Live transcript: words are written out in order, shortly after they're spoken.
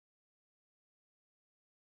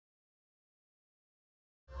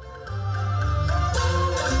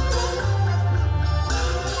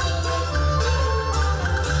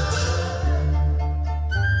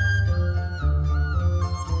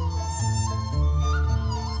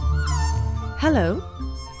Hello,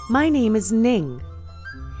 my name is Ning.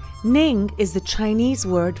 Ning is the Chinese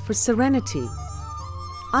word for serenity.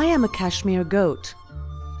 I am a Kashmir goat.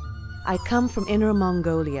 I come from Inner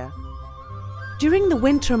Mongolia. During the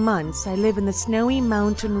winter months, I live in the snowy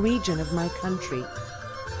mountain region of my country.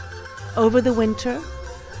 Over the winter,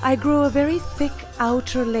 I grow a very thick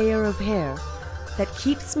outer layer of hair that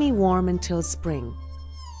keeps me warm until spring.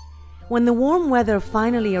 When the warm weather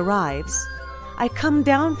finally arrives, I come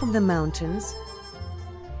down from the mountains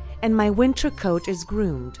and my winter coat is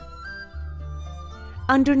groomed.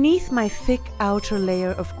 Underneath my thick outer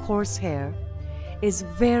layer of coarse hair is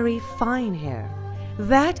very fine hair.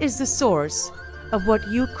 That is the source of what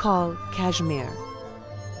you call cashmere.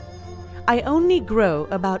 I only grow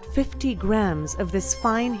about 50 grams of this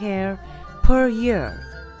fine hair per year,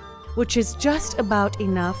 which is just about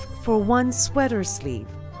enough for one sweater sleeve.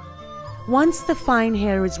 Once the fine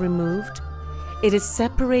hair is removed, it is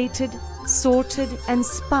separated, sorted, and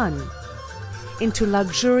spun into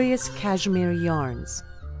luxurious cashmere yarns.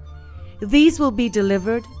 These will be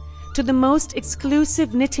delivered to the most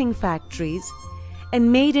exclusive knitting factories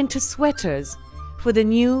and made into sweaters for the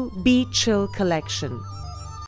new Bchyll collection.